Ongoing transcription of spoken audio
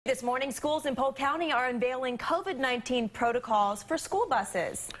This morning, schools in Polk County are unveiling COVID-19 protocols for school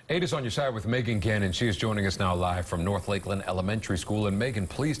buses. 8 is on your side with Megan Gannon. She is joining us now live from North Lakeland Elementary School. And Megan,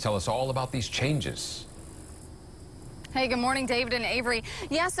 please tell us all about these changes. Hey, good morning, David and Avery.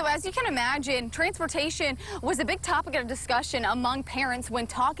 Yeah, so as you can imagine, transportation was a big topic of discussion among parents when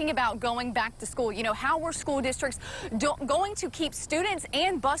talking about going back to school. You know, how are school districts going to keep students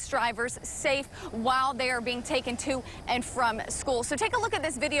and bus drivers safe while they are being taken to and from school? So take a look at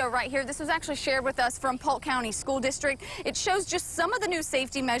this video right here. This was actually shared with us from Polk County School District. It shows just some of the new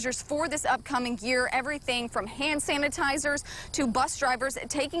safety measures for this upcoming year, everything from hand sanitizers to bus drivers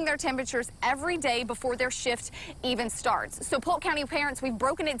taking their temperatures every day before their shift even starts. So Polk County parents, we've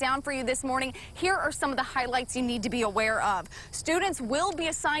broken it down for you this morning. Here are some of the highlights you need to be aware of. Students will be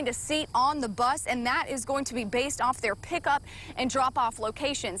assigned a seat on the bus, and that is going to be based off their pickup and drop-off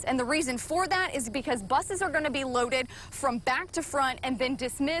locations. And the reason for that is because buses are going to be loaded from back to front and then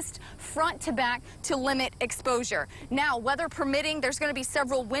dismissed front to back to limit exposure. Now, weather permitting, there's going to be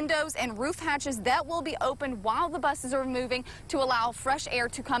several windows and roof hatches that will be opened while the buses are moving to allow fresh air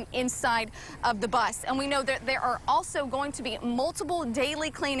to come inside of the bus. And we know that there are also going to be multiple daily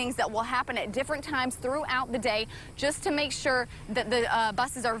cleanings that will happen at different times throughout the day just to make sure that the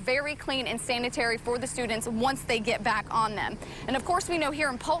buses are very clean and sanitary for the students once they get back on them. And of course, we know here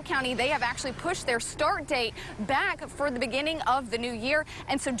in Polk County, they have actually pushed their start date back for the beginning of the new year.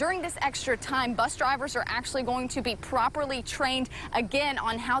 And so during this extra time, bus drivers are actually going to be properly trained again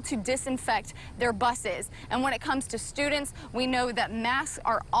on how to disinfect their buses. And when it comes to students, we know that masks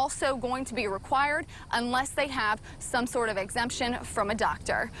are also going to be required unless they have some sort of exemption from a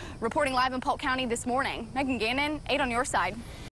doctor. Reporting live in Polk County this morning, Megan Gannon, 8 on your side.